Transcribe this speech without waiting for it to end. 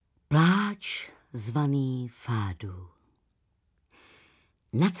zvaný Fádu.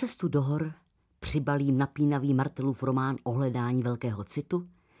 Na cestu do hor přibalím napínavý Martelův román o hledání velkého citu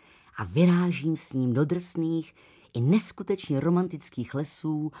a vyrážím s ním do drsných i neskutečně romantických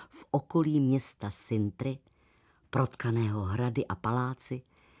lesů v okolí města Sintry, protkaného hrady a paláci,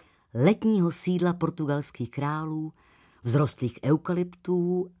 letního sídla portugalských králů, vzrostlých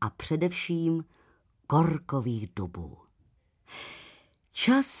eukalyptů a především korkových dubů.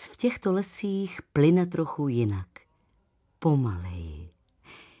 Čas v těchto lesích plyne trochu jinak, pomaleji.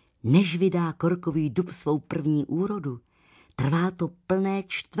 Než vydá korkový dub svou první úrodu, trvá to plné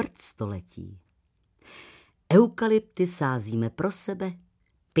čtvrtstoletí. Eukalypty sázíme pro sebe,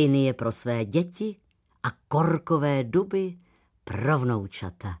 pinie pro své děti a korkové duby pro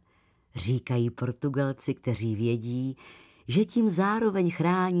vnoučata, říkají Portugalci, kteří vědí, že tím zároveň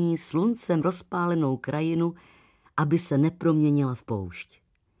chrání sluncem rozpálenou krajinu, aby se neproměnila v poušť.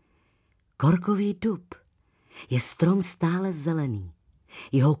 Korkový dub je strom stále zelený.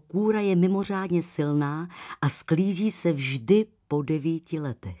 Jeho kůra je mimořádně silná a sklízí se vždy po 9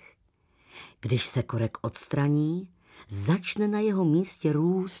 letech. Když se korek odstraní, začne na jeho místě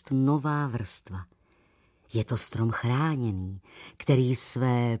růst nová vrstva. Je to strom chráněný, který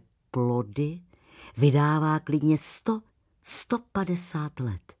své plody vydává klidně 150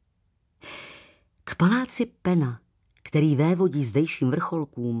 let. K paláci Pena, který vévodí zdejším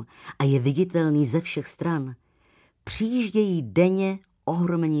vrcholkům a je viditelný ze všech stran, přijíždějí denně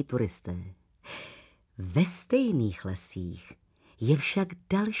ohromení turisté. Ve stejných lesích je však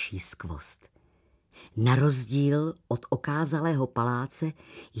další skvost. Na rozdíl od okázalého paláce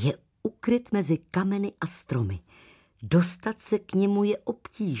je ukryt mezi kameny a stromy. Dostat se k němu je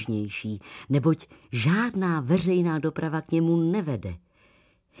obtížnější, neboť žádná veřejná doprava k němu nevede.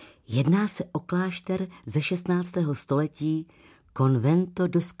 Jedná se o klášter ze 16. století Convento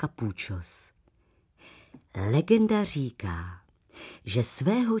dos Capuchos. Legenda říká, že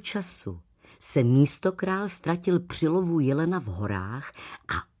svého času se místokrál ztratil při lovu jelena v horách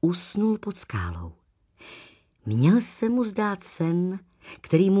a usnul pod skálou. Měl se mu zdát sen,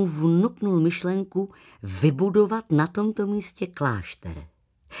 který mu vnuknul myšlenku vybudovat na tomto místě klášter.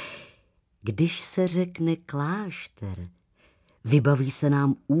 Když se řekne klášter, vybaví se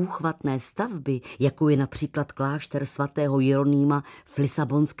nám úchvatné stavby, jako je například klášter svatého Jeronýma v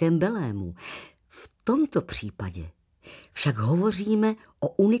lisabonském Belému. V tomto případě však hovoříme o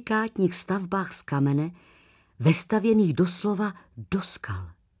unikátních stavbách z kamene, vestavěných doslova do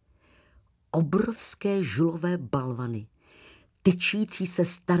skal. Obrovské žulové balvany, tyčící se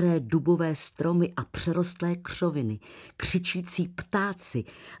staré dubové stromy a přerostlé křoviny, křičící ptáci,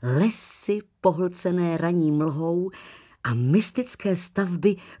 lesy pohlcené ranní mlhou a mystické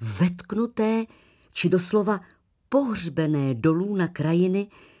stavby vetknuté či doslova pohřbené dolů na krajiny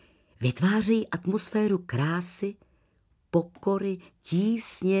vytvářejí atmosféru krásy, pokory,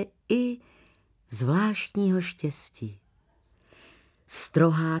 tísně i zvláštního štěstí.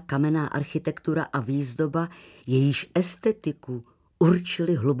 Strohá kamenná architektura a výzdoba, jejíž estetiku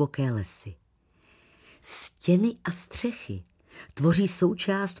určily hluboké lesy. Stěny a střechy tvoří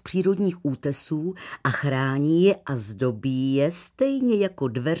součást přírodních útesů a chrání je a zdobí je stejně jako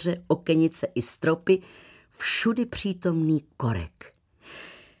dveře, okenice i stropy všudy přítomný korek.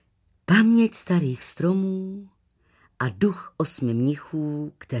 Paměť starých stromů a duch 8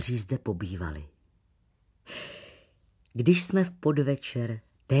 mnichů, kteří zde pobývali. Když jsme v podvečer,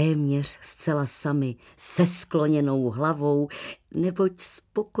 téměř zcela sami, se skloněnou hlavou, neboť s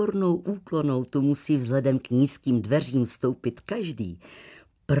pokornou úklonou tu musí vzhledem k nízkým dveřím vstoupit každý,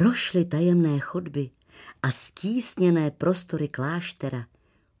 prošli tajemné chodby a stísněné prostory kláštera,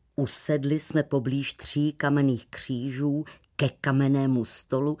 usedli jsme poblíž 3 kamenných křížů ke kamennému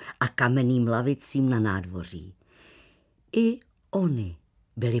stolu a kamenným lavicím na nádvoří. I oni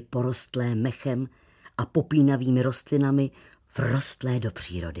byly porostlé mechem a popínavými rostlinami vrostlé do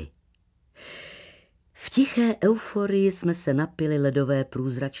přírody. V tiché euforii jsme se napili ledové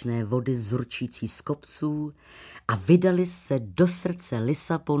průzračné vody zurčící z kopců a vydali se do srdce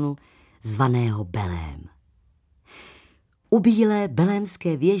Lisabonu, zvaného Belém. U bílé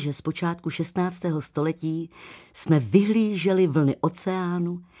belémské věže z počátku 16. století jsme vyhlíželi vlny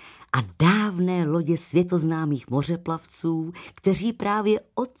oceánu a dávné lodě světoznámých mořeplavců, kteří právě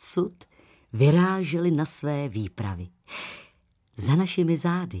odsud vyráželi na své výpravy. Za našimi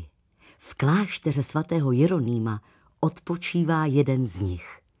zády v klášteře svatého Jeronýma odpočívá jeden z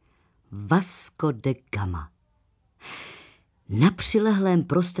nich, Vasco de Gama. Na přilehlém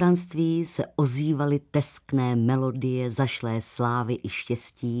prostranství se ozývaly teskné melodie zašlé slávy i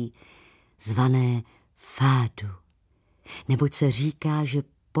štěstí, zvané Fádu, neboť se říká, že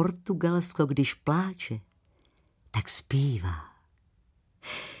Portugalsko, když pláče, tak zpívá.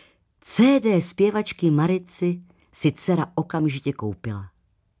 CD zpěvačky Marici si dcera okamžitě koupila.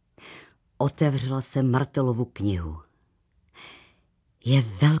 Otevřela se Martelovu knihu. Je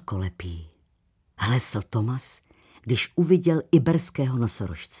velkolepý, hlesl Tomas, když uviděl iberského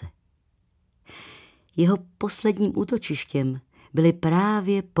nosorožce. Jeho posledním útočištěm byly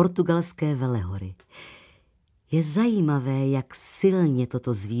právě portugalské Velehory. Je zajímavé, jak silně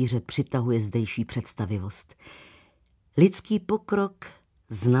toto zvíře přitahuje zdejší představivost. Lidský pokrok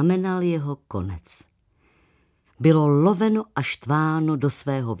znamenal jeho konec. Bylo loveno a štváno do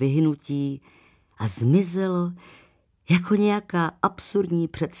svého vyhnutí a zmizelo jako nějaká absurdní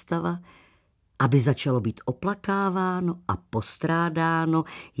představa, aby začalo být oplakáváno a postrádáno,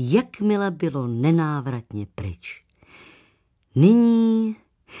 jakmile bylo nenávratně pryč. Nyní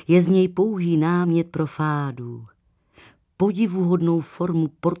je z něj pouhý námět pro fádu, podivuhodnou formu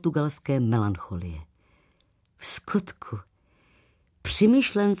portugalské melancholie. V skutku, při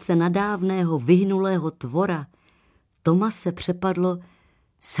myšlence nadávného vyhnulého tvora Tomase přepadlo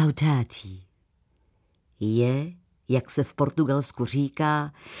saudade. Je, jak se v Portugalsku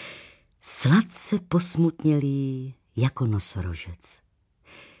říká, sladce posmutnělý jako nosorožec.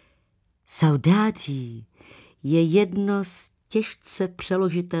 Saudade je jedno z těžce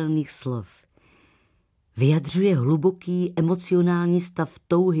přeložitelných slov. Vyjadřuje hluboký emocionální stav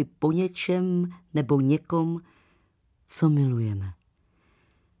touhy po něčem nebo někom, co milujeme.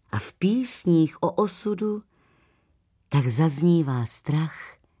 A v písních o osudu tak zaznívá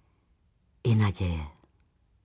strach i naděje.